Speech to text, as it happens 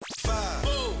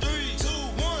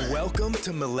Welcome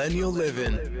to Millennial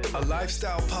Living, a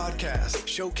lifestyle podcast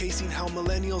showcasing how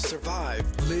millennials survive,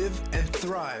 live, and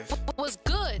thrive. What's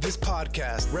good? This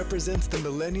podcast represents the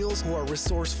millennials who are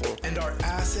resourceful and are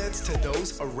assets to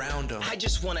those around them. I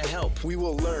just want to help. We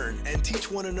will learn and teach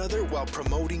one another while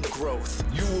promoting growth.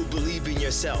 You will believe in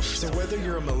yourself. So whether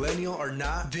you're a millennial or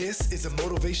not, this is a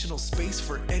motivational space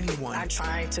for anyone. I'm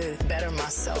trying to better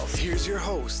myself. Here's your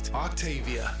host,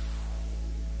 Octavia.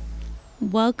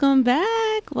 Welcome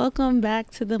back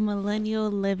to the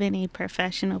Millennial Living a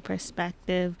Professional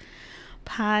Perspective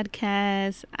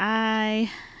podcast. I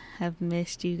have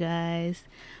missed you guys.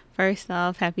 First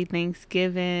off, happy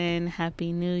Thanksgiving,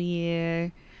 happy New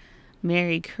Year,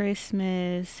 Merry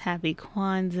Christmas, happy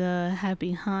Kwanzaa,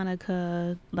 happy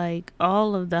Hanukkah, like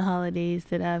all of the holidays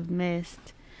that I've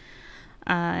missed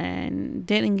and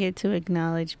didn't get to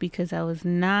acknowledge because I was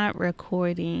not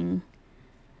recording.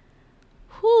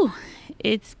 Whew,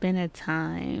 it's been a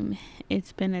time.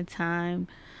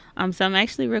 So I'm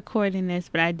actually recording this,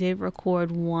 but I did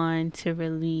record one to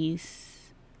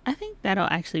release. I think that'll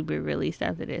actually be released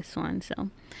after this one.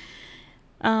 So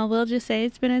we'll just say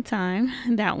it's been a time.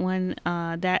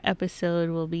 That episode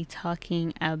will be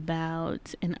talking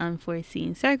about an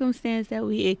unforeseen circumstance that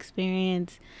we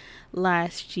experienced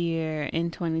last year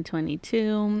in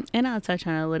 2022. And I'll touch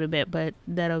on it a little bit, but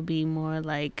that'll be more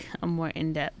like a more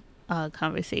in-depth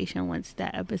conversation once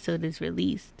that episode is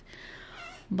released.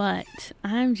 But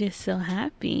I'm just so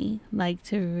happy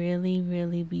to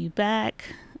really be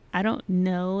back. I don't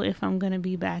know if I'm gonna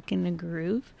be back in the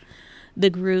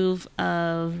groove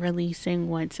of releasing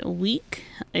once a week.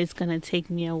 It's gonna take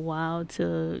me a while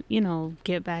to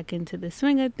get back into the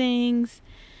swing of things.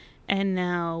 And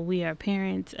now we are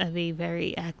parents of a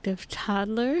very active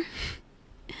toddler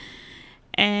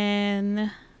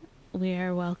and we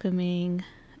are welcoming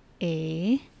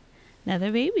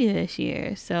another baby this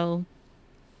year. So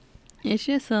it's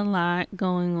just a lot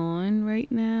going on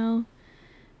right now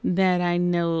that I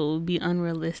know it would be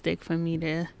unrealistic for me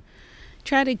to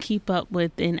try to keep up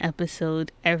with an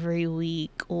episode every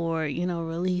week or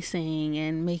releasing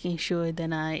and making sure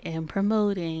that I am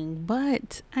promoting.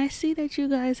 But I see that you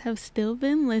guys have still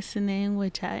been listening,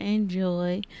 which I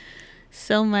enjoy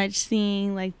so much,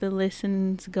 seeing the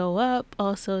listens go up.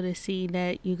 Also to see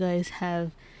that you guys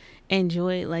have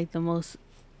enjoyed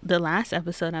the last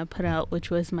episode I put out, which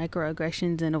was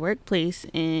microaggressions in the workplace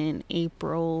in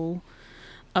April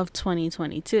of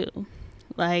 2022.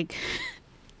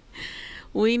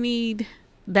 We need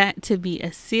that to be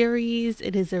a series.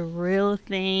 It is a real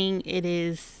thing. It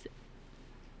is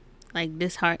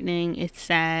disheartening. It's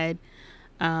sad.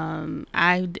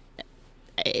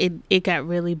 It got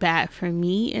really bad for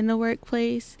me in the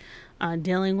workplace,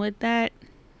 dealing with that,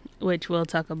 which we'll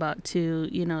talk about too,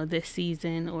 this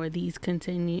season, or the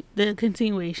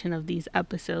continuation of these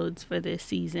episodes for this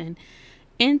season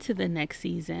into the next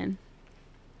season.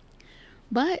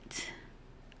 But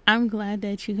I'm glad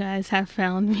that you guys have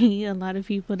found me. A lot of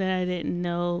people that I didn't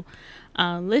know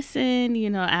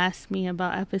listen, ask me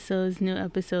about new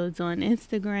episodes on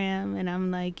Instagram, and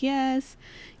I'm like, yes,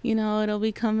 it'll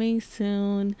be coming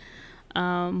soon.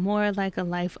 More like a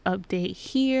life update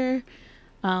here.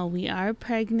 We are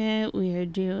pregnant. We are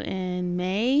due in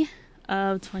May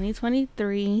of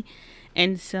 2023.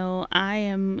 And so I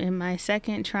am in my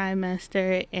second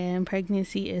trimester, and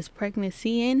pregnancy is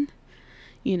pregnancying.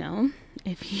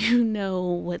 If you know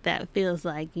what that feels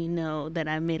like, that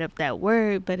I made up that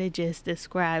word, but it just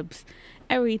describes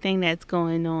everything that's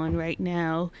going on right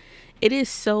now. It is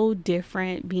so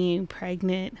different being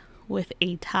pregnant with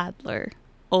a toddler.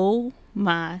 Oh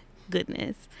my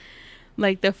goodness.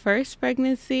 The first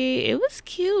pregnancy, it was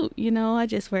cute. I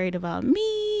just worried about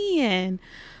me and,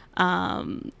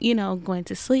 going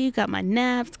to sleep, got my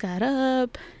naps, got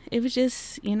up. It was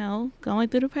just, going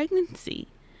through the pregnancy.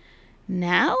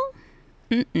 Now,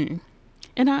 And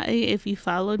if you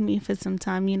followed me for some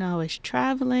time, I was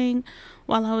traveling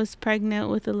while I was pregnant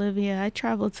with Olivia. I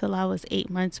traveled till I was 8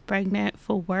 months pregnant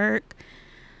for work.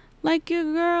 Your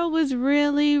girl was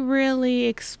really, really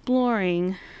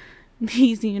exploring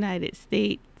these United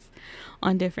States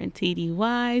on different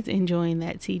TDYs, enjoying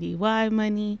that TDY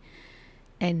money.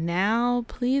 And now,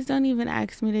 please don't even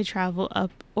ask me to travel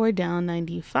up or down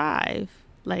 95.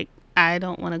 I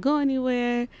don't want to go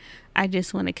anywhere. I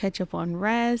just want to catch up on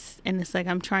rest. And it's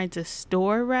I'm trying to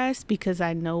store rest because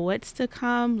I know what's to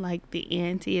come. The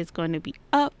ante is going to be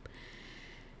up.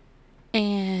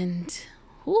 And,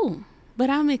 But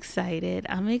I'm excited.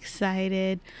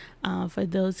 For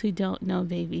those who don't know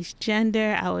baby's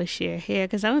gender, I will share here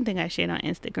because I don't think I shared on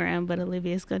Instagram, but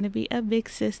Olivia's going to be a big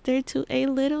sister to a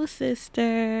little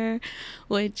sister,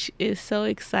 which is so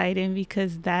exciting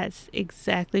because that's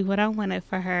exactly what I wanted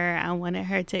for her. I want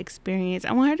her to experience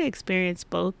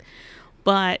both,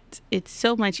 but it's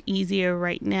so much easier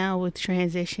right now with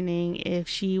transitioning if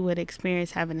she would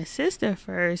experience having a sister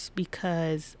first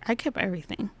because I kept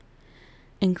everything,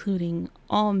 including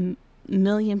all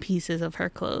million pieces of her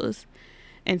clothes.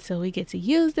 And so we get to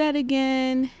use that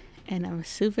again. And I'm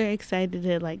super excited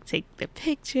to like take the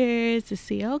pictures to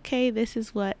see, okay, this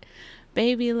is what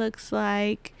baby looks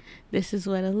like. This is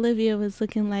what Olivia was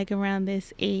looking like around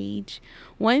this age.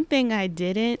 One thing I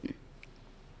didn't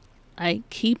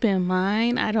keep in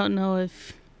mind, I don't know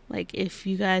if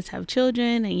you guys have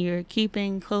children and you're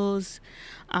keeping clothes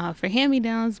for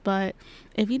hand-me-downs, but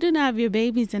if you do not have your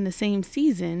babies in the same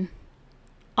season,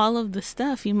 all of the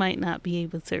stuff you might not be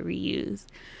able to reuse,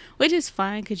 which is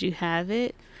fine because you have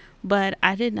it, but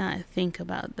I did not think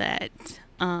about that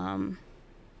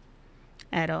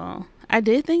at all. I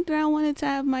did think that I wanted to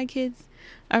have my kids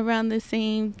around the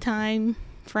same time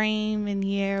frame and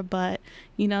year, but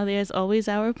there's always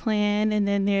our plan, and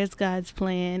then there's God's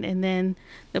plan, and then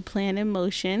the plan in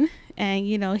motion, and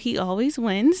he always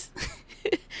wins.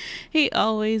 He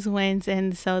always wins.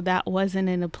 And so that wasn't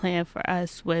in the plan for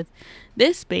us with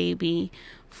this baby,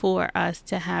 for us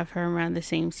to have her around the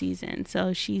same season.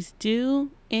 So she's due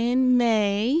in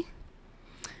May,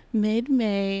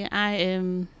 mid-May. I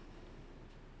am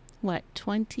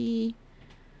 22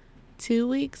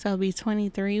 weeks. I'll be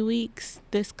 23 weeks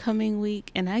this coming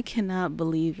week, and I cannot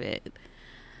believe it.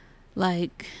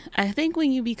 Like, I think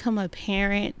when you become a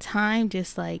parent, time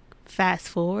just fast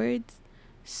forwards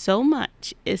so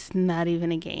much, it's not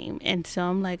even a game. And so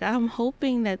I'm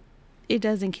hoping that it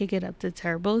doesn't kick it up to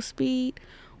turbo speed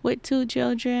with 2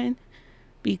 children,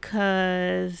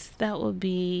 because that would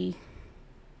be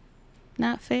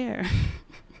not fair.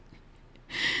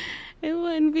 It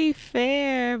wouldn't be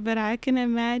fair, but I can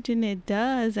imagine it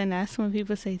does. And that's when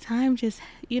people say time just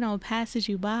passes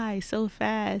you by so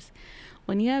fast.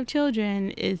 When you have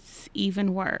children, it's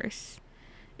even worse.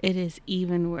 It is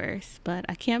even worse. But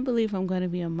I can't believe I'm going to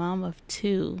be a mom of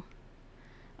 2.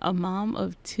 A mom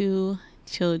of 2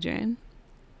 children.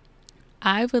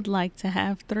 I would like to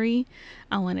have 3.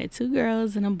 I wanted 2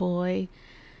 girls and a boy.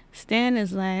 Stan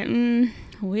is like,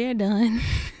 we're done.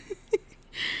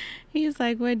 He's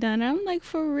like, we're done. I'm like,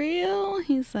 for real?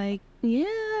 He's like,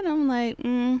 yeah. And I'm like,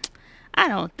 I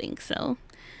don't think so.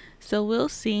 So we'll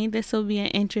see. This will be an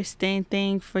interesting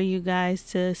thing for you guys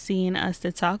to see and us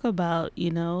to talk about,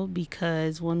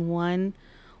 because when one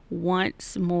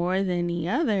wants more than the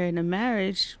other in a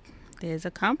marriage, there's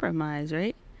a compromise,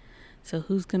 right? So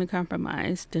who's going to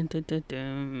compromise? Dun, dun, dun,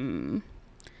 dun.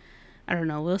 I don't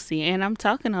know. We'll see. And I'm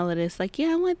talking all of this I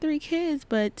want 3 kids,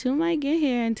 but 2 might get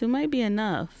here and 2 might be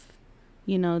enough.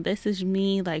 This is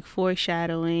me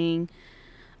foreshadowing.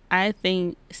 I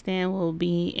think Stan will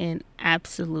be an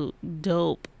absolute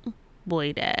dope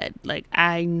boy dad.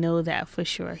 I know that for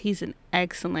sure. He's an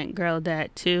excellent girl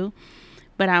dad too,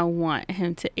 but I want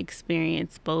him to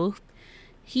experience both.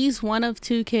 He's one of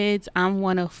 2 kids. I'm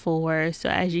one of 4. So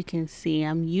as you can see,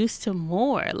 I'm used to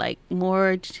more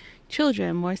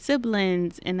children, more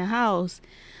siblings in the house,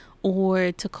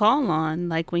 or to call on.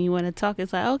 When you want to talk,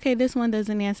 it's okay, this one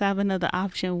doesn't answer, I have another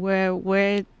option.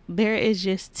 Where there is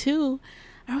just 2,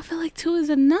 I don't feel like 2 is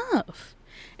enough.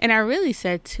 And I really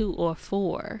said 2 or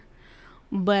 4,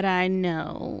 but I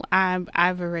know I've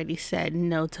already said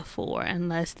no to 4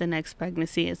 unless the next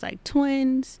pregnancy is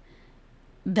twins.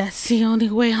 That's the only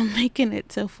way I'm making it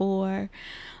to 4.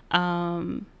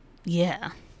 Yeah.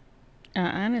 I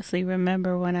honestly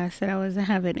remember when I said I wasn't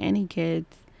having any kids,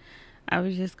 I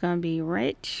was just going to be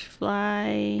rich,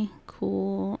 fly,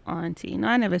 cool auntie. No,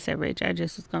 I never said rich. I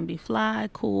just was going to be fly,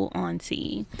 cool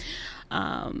auntie.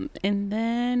 And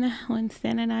then when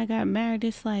Stan and I got married,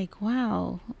 it's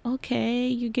wow, okay,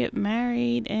 you get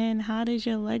married, and how does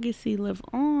your legacy live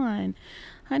on?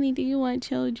 Honey, do you want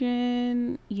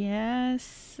children?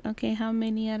 Yes. Okay, how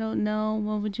many? I don't know.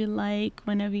 What would you like?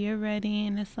 Whenever you're ready.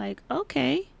 And it's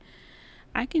okay,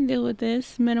 I can deal with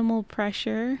this. Minimal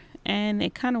pressure. And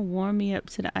it kind of warmed me up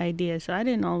to the idea. So I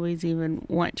didn't always even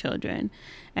want children.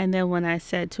 And then when I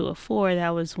said to a 4, that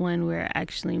was when we're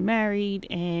actually married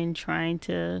and trying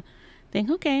to think,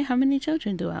 okay, how many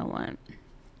children do I want?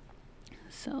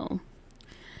 So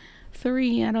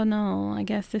 3, I don't know. I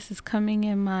guess this is coming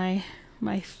in my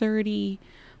 30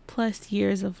 plus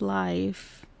years of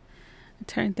life. I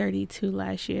turned 32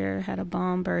 last year, had a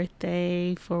bomb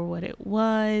birthday for what it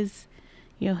was.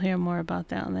 You'll hear more about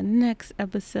that on the next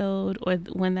episode or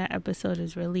when that episode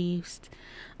is released.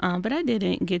 But I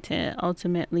didn't get to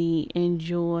ultimately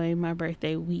enjoy my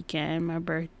birthday weekend. My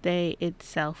birthday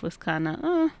itself was kind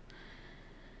of,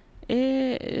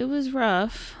 it was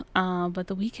rough. But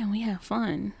the weekend we had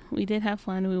fun. We did have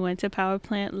fun. We went to Power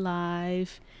Plant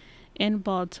Live in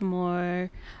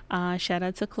Baltimore. Shout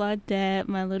out to Claudette,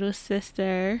 my little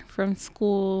sister from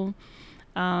school.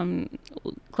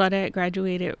 Claudette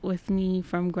graduated with me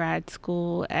from grad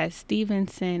school at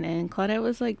Stevenson, and Claudette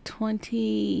was like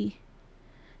 20,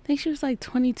 I think she was like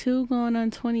 22 going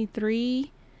on 23,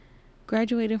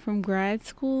 graduated from grad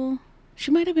school.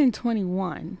 She might have been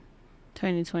 21,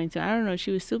 2022. I don't know.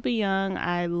 She was super young.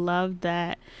 I loved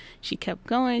that she kept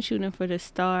going, shooting for the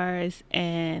stars,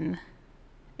 and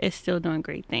is still doing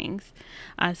great things.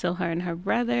 So her and her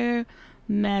brother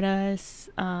met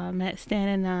Stan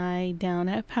and I down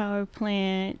at Power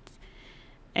Plant.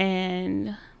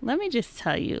 And let me just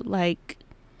tell you, like,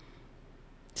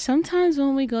 sometimes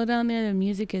when we go down there, the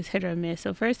music is hit or miss.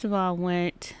 So first of all, I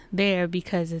went there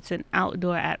because it's an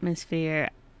outdoor atmosphere.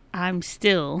 I'm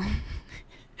still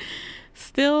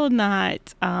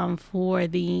not for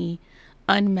the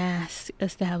unmasked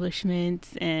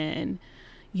establishments and,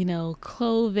 you know,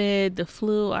 COVID, the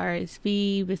flu,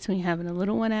 RSV, between having a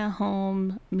little one at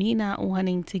home, me not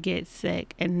wanting to get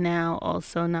sick, and now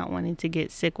also not wanting to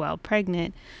get sick while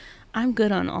pregnant. I'm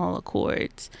good on all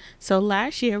accords. So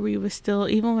last year we were still,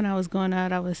 even when I was going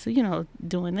out, I was, you know,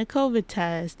 doing the COVID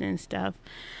test and stuff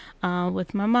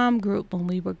with my mom group when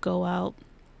we would go out.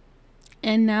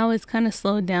 And now it's kind of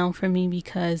slowed down for me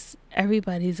because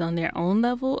everybody's on their own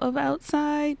level of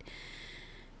outside.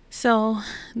 So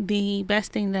the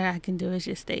best thing that I can do is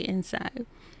just stay inside.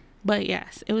 But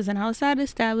yes, it was an outside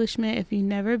establishment. If you've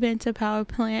never been to Power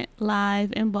Plant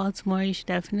Live in Baltimore, you should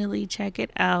definitely check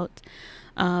it out.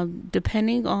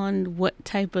 Depending on what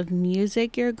type of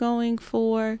music you're going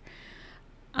for,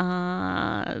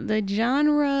 the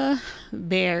genre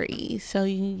varies. So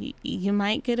you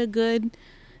might get a good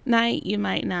night, you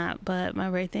might not, but my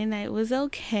birthday night was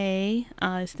okay.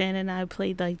 Stan and I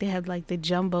played, like, they have like the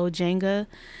jumbo Jenga,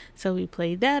 so we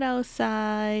played that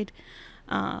outside.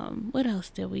 What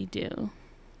else did we do?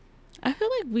 I feel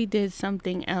like we did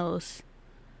something else.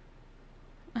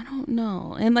 I don't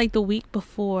know. And like the week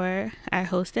before, I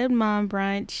hosted Mom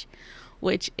Brunch,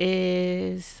 which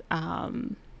is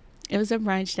it was a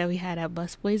brunch that we had at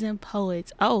Busboys and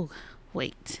Poets. Oh,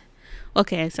 wait.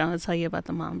 Okay, so I'm going to tell you about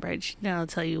the Mom Brunch. Then I'll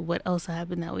tell you what else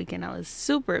happened that weekend. I was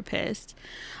super pissed.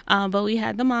 But we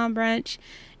had the Mom Brunch,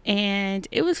 and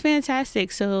it was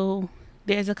fantastic. So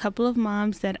there's a couple of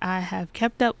moms that I have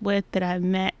kept up with that I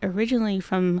met originally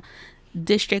from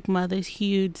District Mothers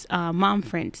Hugh's Mom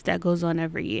Friends that goes on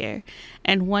every year.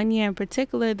 And one year in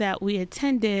particular that we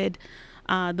attended,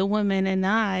 the women and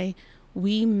I,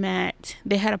 we met.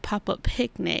 They had a pop-up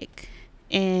picnic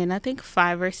in I think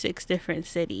 5 or 6 different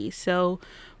cities. So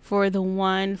for the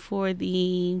one for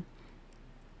the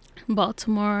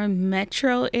Baltimore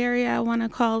metro area, I want to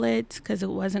call it, because it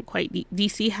wasn't quite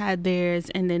DC had theirs,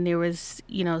 and then there was,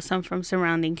 you know, some from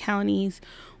surrounding counties,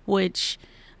 which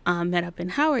met up in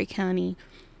Howard County,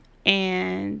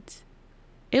 and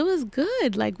it was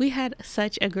good. Like, we had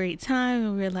such a great time,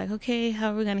 and we were like, okay,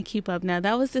 how are we gonna keep up? Now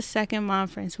that was the second Mom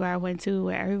Friends where I went to,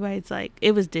 where everybody's like,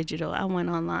 it was digital. I went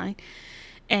online,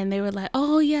 and they were like,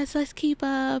 oh yes, let's keep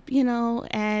up, you know.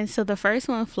 And so the first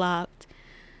one flopped.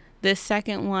 The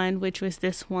second one, which was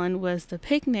this one, was the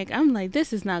picnic. I'm like,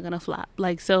 this is not gonna flop.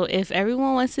 Like, so if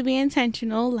everyone wants to be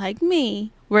intentional like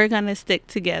me, we're gonna stick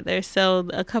together. So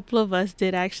a couple of us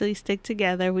did actually stick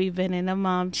together. We've been in a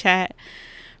mom chat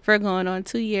for going on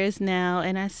 2 years now,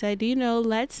 and I said, you know,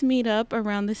 let's meet up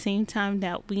around the same time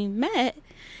that we met,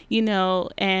 you know,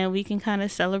 and we can kind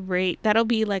of celebrate. That'll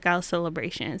be like our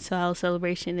celebration. So our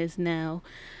celebration is now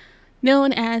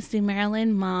known as the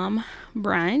Maryland Mom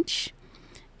Brunch.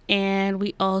 And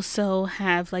we also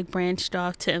have like branched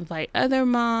off to invite other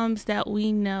moms that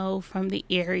we know from the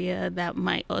area that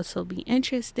might also be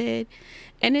interested.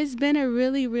 And it's been a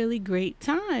really, really great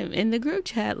time in the group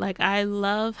chat. Like, I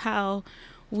love how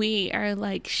we are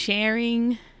like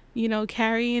sharing, you know,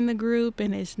 carrying the group,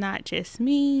 and it's not just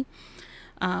me.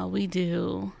 We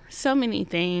do so many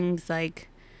things, like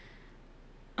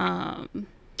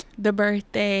the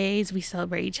birthdays. We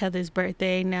celebrate each other's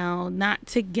birthday now, not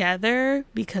together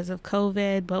because of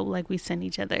COVID, but like we send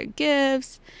each other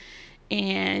gifts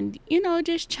and, you know,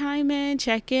 just chime in,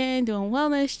 check in, doing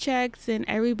wellness checks, and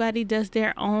everybody does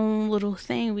their own little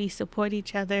thing. We support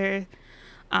each other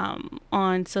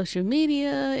on social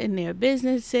media, in their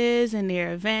businesses and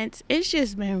their events. It's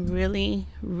just been really,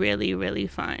 really, really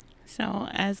fun. So,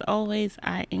 as always,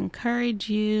 I encourage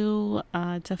you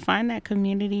to find that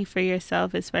community for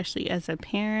yourself, especially as a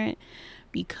parent,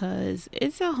 because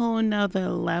it's a whole nother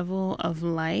level of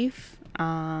life.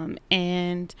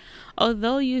 And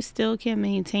although you still can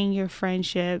maintain your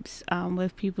friendships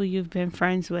with people you've been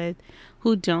friends with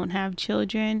who don't have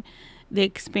children, the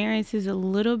experience is a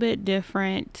little bit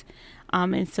different.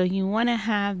 And so you want to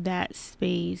have that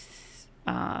space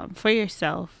for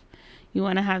yourself. You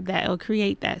want to have that or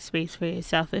create that space for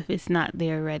yourself if it's not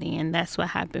there already. And that's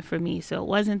what happened for me. So it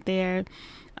wasn't there.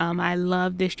 I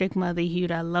love District Motherhood.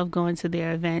 I love going to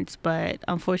their events, but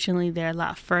unfortunately they're a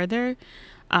lot further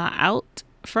out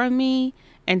from me.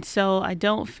 And so I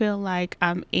don't feel like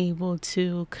I'm able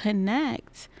to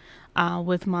connect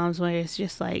with moms where it's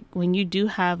just like when you do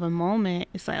have a moment,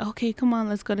 it's like, okay, come on,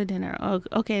 let's go to dinner. Oh,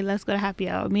 okay, let's go to happy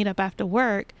hour, meet up after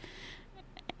work.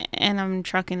 And I'm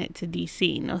trucking it to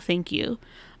DC. No, thank you.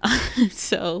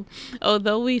 So,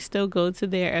 although we still go to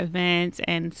their events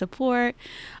and support,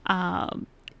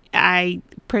 I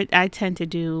tend to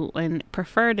do and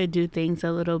prefer to do things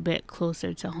a little bit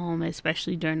closer to home,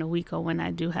 especially during the week or when I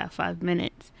do have 5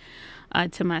 minutes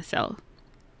to myself.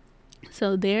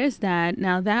 So there's that.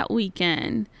 Now that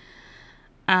weekend,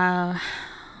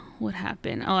 what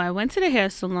happened? Oh, I went to the hair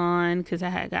salon because I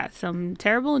had got some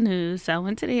terrible news. So I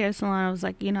went to the hair salon. I was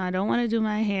like, I don't want to do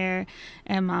my hair.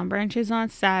 And Mom Brunch is on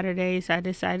Saturday. So I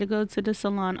decided to go to the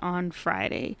salon on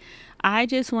Friday. I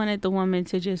just wanted the woman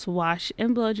to just wash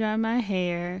and blow dry my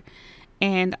hair.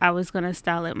 And I was going to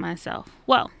style it myself.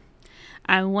 Well,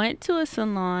 I went to a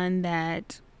salon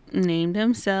that named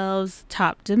themselves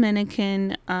Top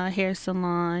Dominican Hair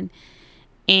Salon.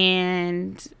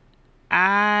 And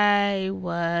I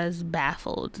was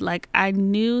baffled. Like, I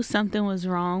knew something was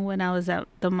wrong when I was at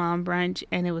the Mom Brunch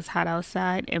and it was hot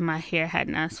outside and my hair had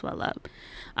not swelled up.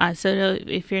 So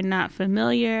if you're not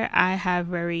familiar, I have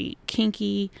very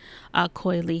kinky,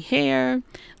 coily hair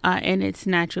in its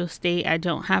natural state. I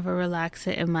don't have a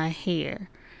relaxer in my hair.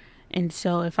 And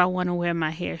so if I want to wear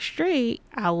my hair straight,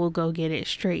 I will go get it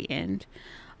straightened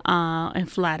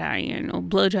and flat iron or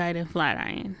blow dried and flat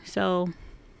iron. So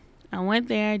I went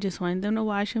there, just wanted them to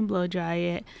wash and blow dry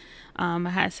it. I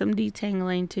had some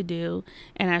detangling to do,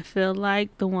 and I feel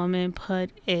like the woman put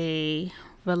a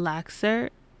relaxer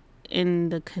in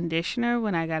the conditioner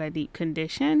when I got a deep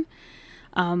condition.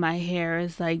 My hair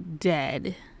is like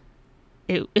dead.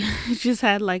 It just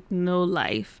had like no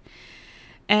life,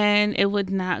 and it would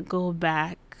not go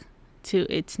back to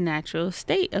its natural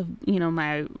state of,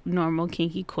 my normal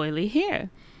kinky coily hair.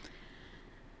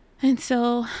 And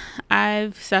so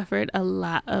I've suffered a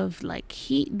lot of like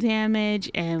heat damage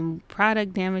and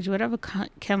product damage, whatever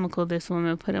chemical this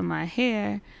woman put in my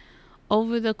hair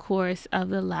over the course of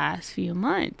the last few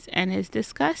months. And it's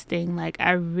disgusting. Like,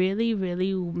 I really,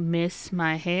 really miss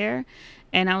my hair.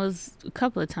 And I was a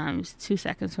couple of times 2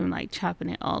 seconds from like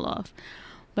chopping it all off.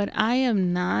 But I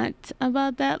am not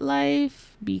about that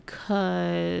life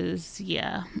because,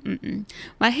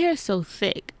 my hair is so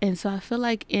thick. And so I feel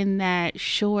like in that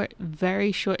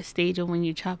very short stage of when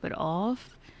you chop it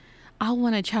off, I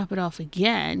want to chop it off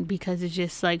again because it's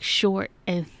just like short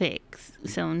and thick.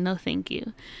 So no, thank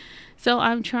you. So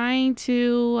I'm trying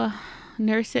to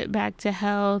nurse it back to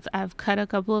health. I've cut a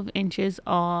couple of inches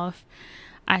off.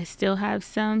 I still have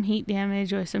some heat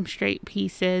damage or some straight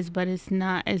pieces, but it's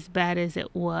not as bad as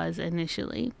it was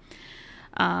initially.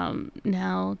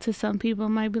 Now, to some people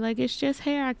might be like, it's just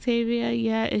hair, Octavia.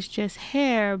 Yeah, it's just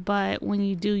hair. But when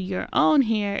you do your own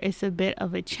hair, it's a bit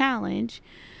of a challenge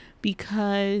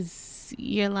because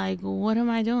you're like, what am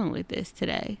I doing with this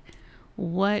today?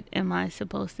 What am I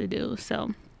supposed to do?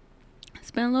 So it's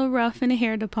been a little rough in the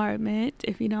hair department.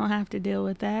 If you don't have to deal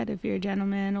with that, if you're a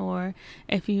gentleman, or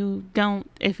if you're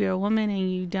a woman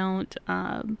and you don't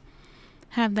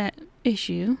have that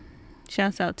issue,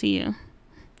 shouts out to you.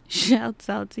 Shouts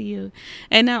out to you.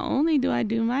 And not only do I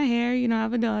do my hair, I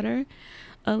have a daughter,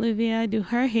 Olivia. I do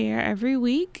her hair every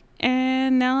week,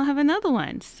 and now I have another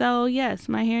one. So yes,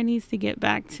 my hair needs to get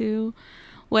back to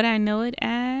what I know it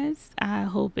as. I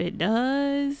hope it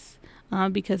does.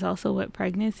 Because also with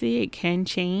pregnancy, it can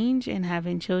change, and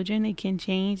having children, it can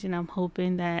change. And I'm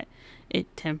hoping that it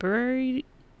temporarily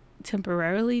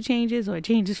changes or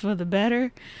changes for the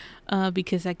better,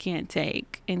 because I can't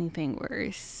take anything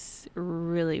worse.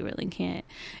 Really, really can't.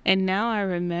 And now I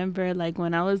remember, like,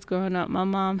 when I was growing up, my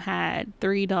mom had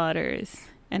 3 daughters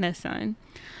and a son.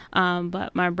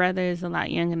 But my brother is a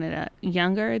lot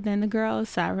younger than the girls.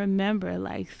 So I remember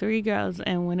like 3 girls.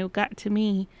 And when it got to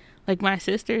me, like, my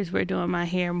sisters were doing my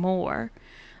hair more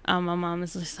My mom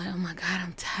was just like, oh my God,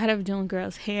 I'm tired of doing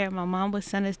girls' hair. My mom would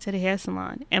send us to the hair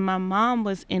salon. And my mom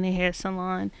was in a hair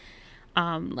salon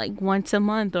like once a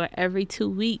month or every 2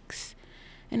 weeks.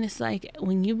 And it's like,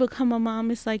 when you become a mom,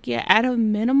 it's like, yeah, at a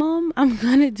minimum, I'm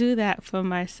going to do that for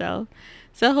myself.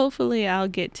 So hopefully I'll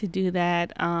get to do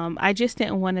that. I just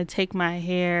didn't want to take my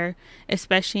hair,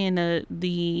 especially in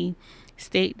the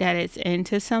state that it's in,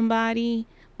 to somebody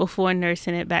before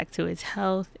nursing it back to its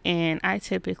health. And I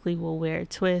typically will wear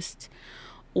twists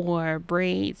or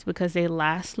braids because they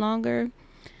last longer.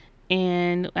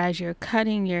 And as you're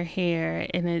cutting your hair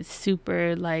and it's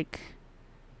super like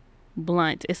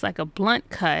blunt, it's like a blunt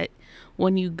cut.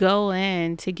 When you go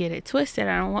in to get it twisted,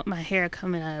 I don't want my hair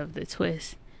coming out of the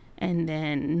twist and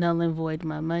then null and void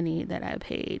my money that I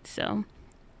paid. So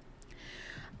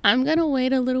I'm gonna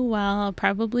wait a little while. I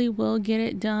probably will get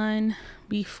it done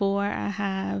before I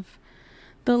have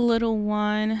the little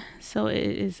one, so it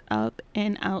is up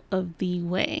and out of the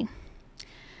way.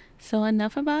 So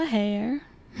enough about hair.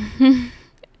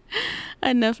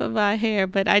 Enough about hair.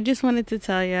 But I just wanted to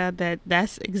tell you that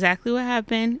that's exactly what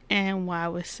happened and why I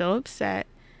was so upset.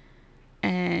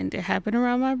 And it happened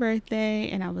around my birthday,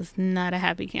 and I was not a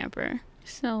happy camper.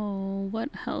 So what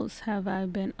else have I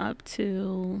been up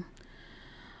to?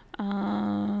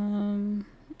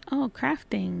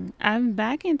 Crafting. I'm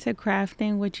back into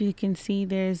crafting, which you can see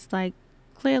there's like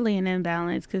clearly an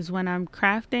imbalance, because when I'm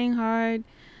crafting hard,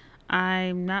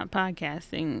 I'm not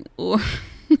podcasting, or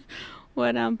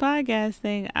when I'm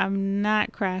podcasting, I'm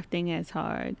not crafting as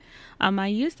hard. I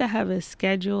used to have a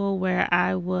schedule where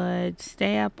I would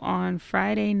stay up on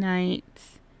Friday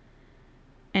nights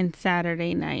and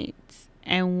Saturday nights,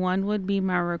 and one would be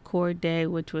my record day,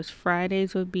 which was Friday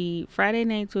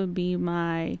nights would be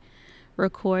my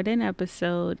record an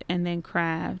episode and then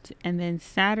craft, and then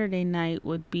Saturday night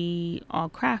would be all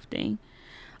crafting.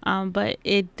 But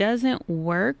it doesn't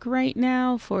work right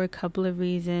now for a couple of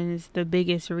reasons. The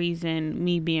biggest reason,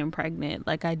 me being pregnant.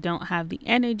 Like, I don't have the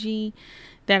energy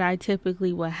that I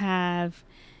typically would have.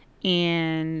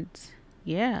 And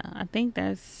yeah, I think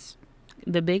that's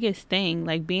the biggest thing,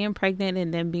 like being pregnant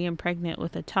and then being pregnant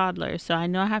with a toddler. So I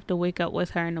know I have to wake up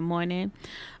with her in the morning.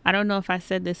 I don't know if I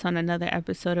said this on another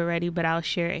episode already, but I'll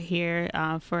share it here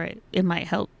for it might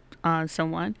help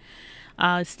someone.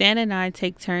 Stan and I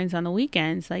take turns on the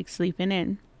weekends, like sleeping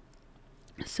in.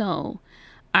 So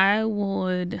I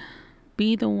would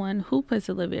be the one who puts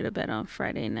Olivia to bed on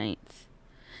Friday nights.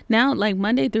 Now, like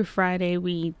Monday through Friday,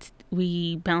 we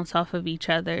bounce off of each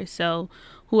other. So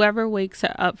whoever wakes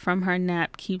her up from her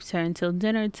nap keeps her until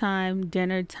dinner time,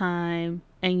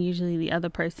 and usually the other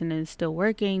person is still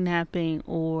working, napping,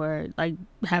 or like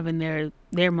having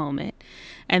their moment.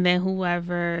 And then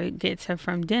whoever gets her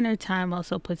from dinner time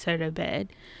also puts her to bed.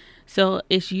 So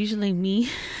it's usually me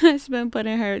that's been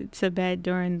putting her to bed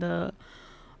during the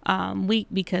week,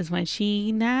 because when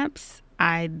she naps,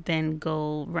 I then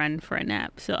go run for a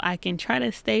nap. So I can try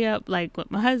to stay up like with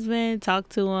my husband, talk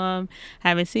to him.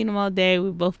 Haven't seen him all day.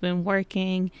 We've both been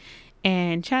working,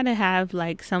 and try to have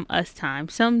like some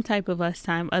type of us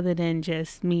time other than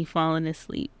just me falling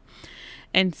asleep.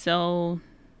 And so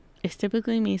it's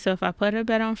typically me. So if I put her to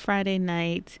bed on Friday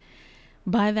night,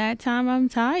 by that time I'm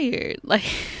tired. Like,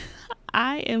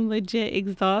 I am legit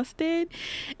exhausted,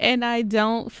 and I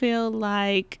don't feel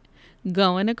like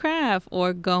going to craft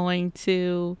or going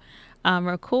to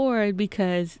record,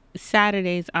 because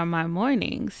Saturdays are my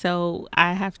mornings. So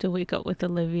I have to wake up with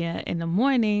Olivia in the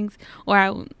mornings, or I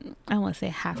won't say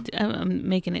have to. I'm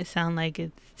making it sound like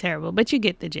it's terrible, but you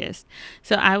get the gist.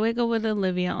 So I wake up with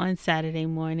Olivia on Saturday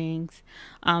mornings,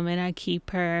 and I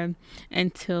keep her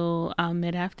until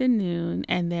mid-afternoon,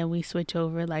 and then we switch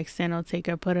over. Like, Stan will take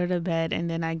her, put her to bed, and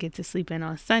then I get to sleep in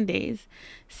on Sundays.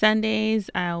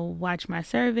 I'll watch my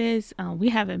service. We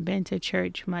haven't been to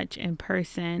church much in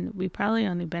person. We've probably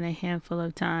only been a handful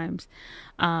of times,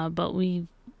 but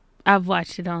I've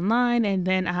watched it online, and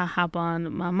then I'll hop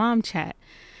on my mom chat.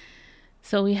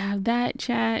 So we have that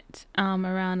chat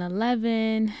around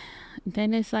 11.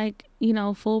 Then it's like,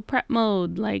 full prep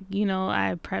mode. Like,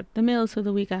 I prep the meals for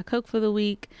the week. I cook for the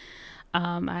week.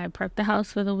 I prep the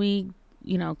house for the week.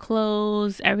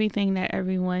 Clothes, everything that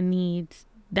everyone needs.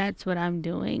 That's what I'm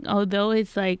doing. Although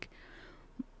it's like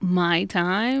my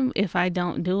time, if I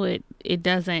don't do it, it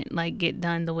doesn't like get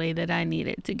done the way that I need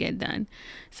it to get done.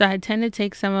 So I tend to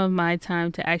take some of my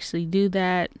time to actually do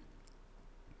that,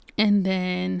 and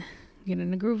then get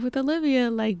in the groove with Olivia,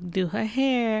 like do her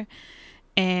hair,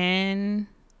 and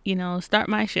start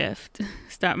my shift.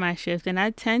 And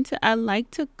I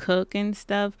like to cook and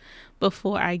stuff,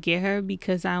 before I get her,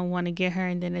 because I want to get her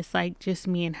and then it's like just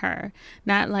me and her.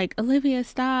 Not like, Olivia,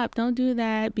 stop, don't do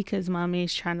that, because mommy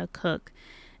is trying to cook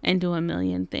and do a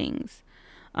million things.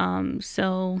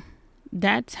 So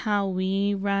that's how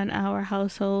we run our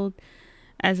household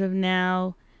as of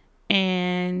now,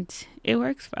 and it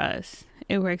works for us.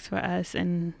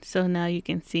 And so now you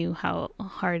can see how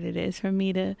hard it is for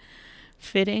me to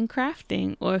fit in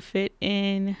crafting or fit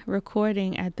in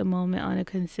recording at the moment on a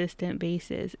consistent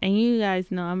basis. And you guys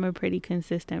know I'm a pretty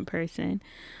consistent person.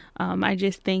 I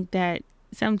just think that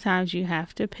sometimes you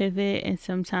have to pivot, and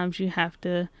sometimes you have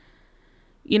to,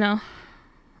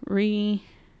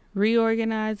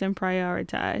 reorganize and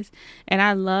prioritize. And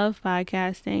I love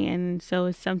podcasting, and so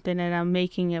it's something that I'm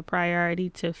making a priority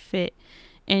to fit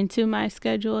into my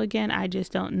schedule again. I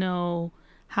just don't know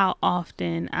how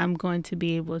often I'm going to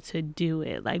be able to do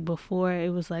it. Like before,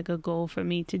 it was like a goal for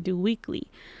me to do weekly.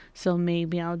 So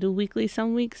maybe I'll do weekly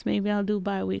some weeks, maybe I'll do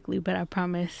bi-weekly, but I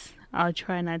promise I'll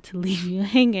try not to leave you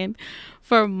hanging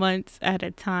for months at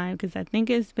a time, because I think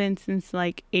it's been since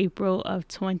like April of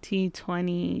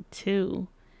 2022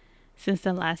 since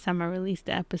the last time I released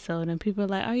the episode. And people are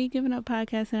like, are you giving up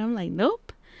podcasting? I'm like,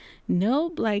 nope.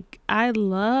 Like, I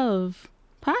love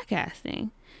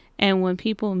podcasting. And when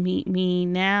people meet me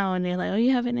now and they're like, oh,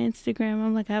 you have an Instagram?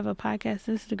 I'm like, I have a podcast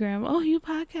Instagram. Oh, you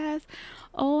podcast?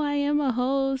 Oh, I am a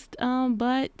host.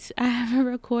 But I haven't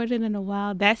recorded in a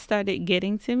while. That started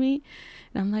getting to me.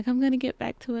 And I'm like, I'm going to get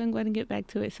back to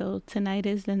it. So tonight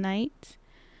is the night.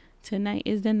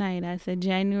 I said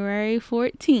January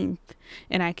 14th.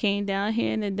 And I came down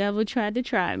here and the devil tried to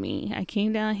try me. I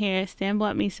came down here. Stan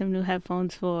bought me some new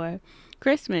headphones for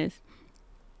Christmas.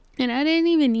 And I didn't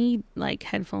even need like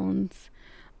headphones.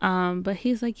 But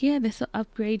he's like, yeah, this will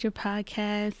upgrade your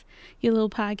podcast, your little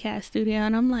podcast studio.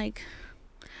 And I'm like,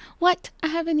 what? I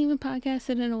haven't even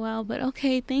podcasted in a while, but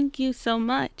okay, thank you so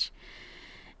much.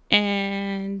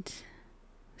 And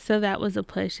so that was a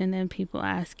push. And then people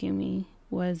asking me,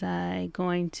 was I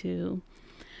going to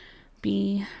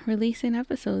be releasing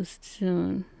episodes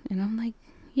soon? And I'm like,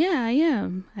 yeah, I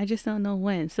am. I just don't know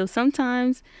when. So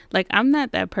sometimes, like, I'm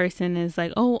not that person that's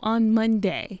like, oh, on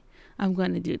Monday, I'm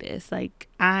going to do this. Like,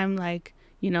 I'm like,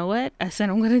 you know what? I said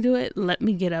I'm going to do it. Let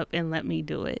me get up and let me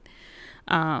do it.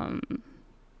 Yeah,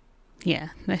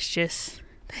 that's just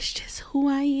who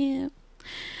I am.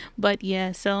 But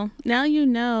yeah, so now you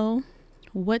know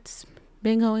what's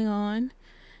been going on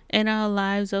in our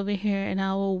lives over here in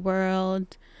our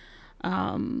world.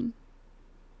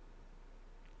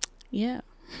 Yeah.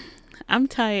 I'm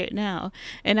tired now,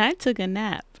 and I took a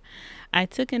nap.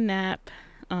 Napping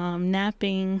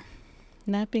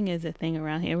is a thing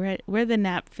around here. We're the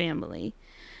nap family.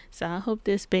 So I hope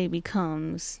this baby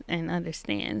comes and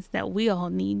understands that we all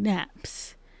need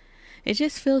naps. It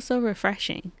just feels so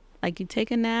refreshing. Like you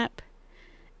take a nap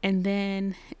and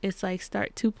then it's like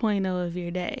start 2.0 of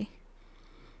your day.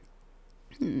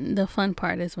 The fun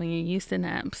part is when you're used to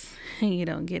naps and you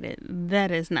don't get it.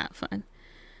 That is not fun.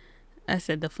 I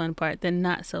said the fun part. The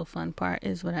not so fun part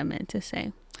is what I meant to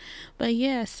say. But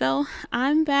yeah, so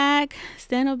I'm back.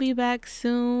 Stan will be back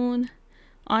soon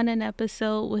on an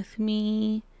episode with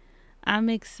me. I'm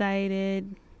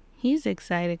excited. He's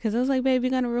excited because I was like, babe,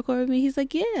 you gonna record with me? He's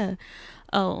like, yeah.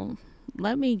 Oh,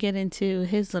 let me get into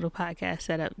his little podcast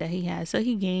setup that he has. So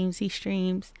he games, he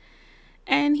streams,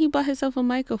 and he bought himself a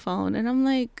microphone. And I'm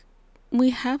like, we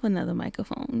have another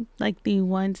microphone, like the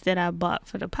ones that I bought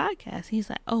for the podcast. He's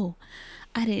like, oh,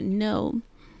 I didn't know.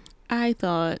 I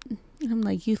thought, and I'm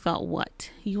like, you thought what?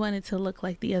 You wanted to look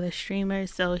like the other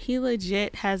streamers. So he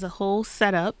legit has a whole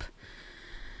setup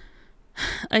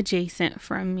adjacent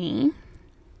from me.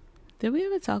 Did we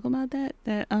ever talk about that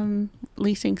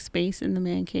leasing space in the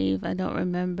man cave? I don't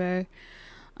remember.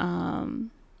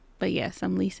 But yes,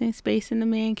 I'm leasing space in the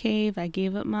man cave. I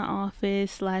gave up my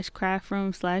office / craft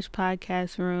room /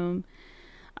 podcast room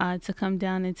to come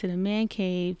down into the man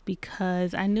cave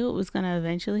because I knew it was going to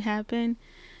eventually happen.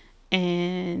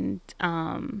 And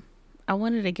I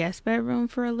wanted a guest bedroom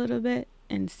for a little bit.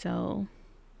 And so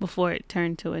before it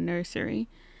turned to a nursery.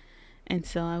 And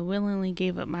so I willingly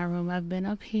gave up my room. I've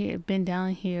been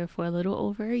down here for a little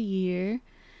over a year.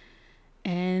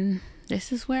 And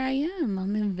this is where I am.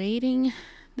 I'm invading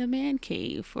the man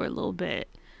cave for a little bit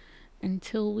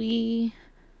until we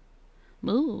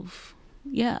move.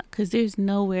 Yeah, because there's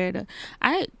nowhere to...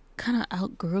 I kind of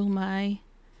outgrew my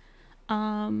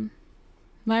room,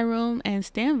 and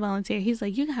Stan volunteered. He's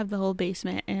like, you can have the whole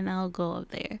basement and I'll go up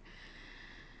there.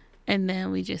 And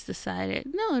then we just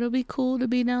decided, no, it'll be cool to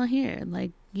be down here.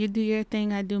 Like, you do your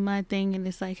thing, I do my thing. And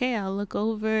it's like, hey, I'll look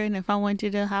over. And if I want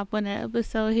you to hop on an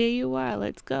episode, here you are.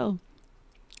 Let's go.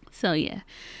 So yeah,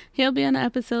 he'll be on the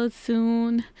episode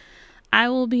soon. I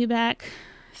will be back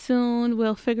soon.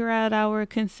 We'll figure out our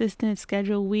consistent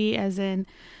schedule. We, as in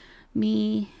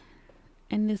me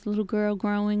and this little girl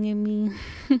growing in me.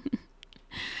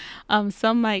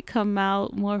 Some might come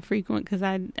out more frequent because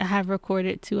I have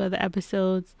recorded 2 other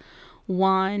episodes.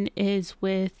 One is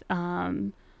with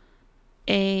a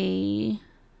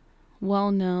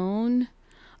well-known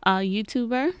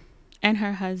YouTuber and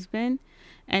her husband,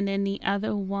 and then the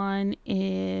other one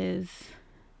is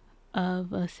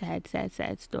of a sad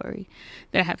story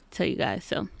that I have to tell you guys.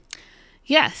 So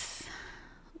yes,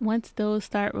 once those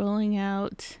start rolling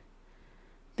out,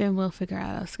 then we'll figure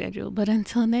out our schedule. But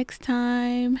until next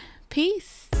time,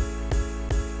 peace.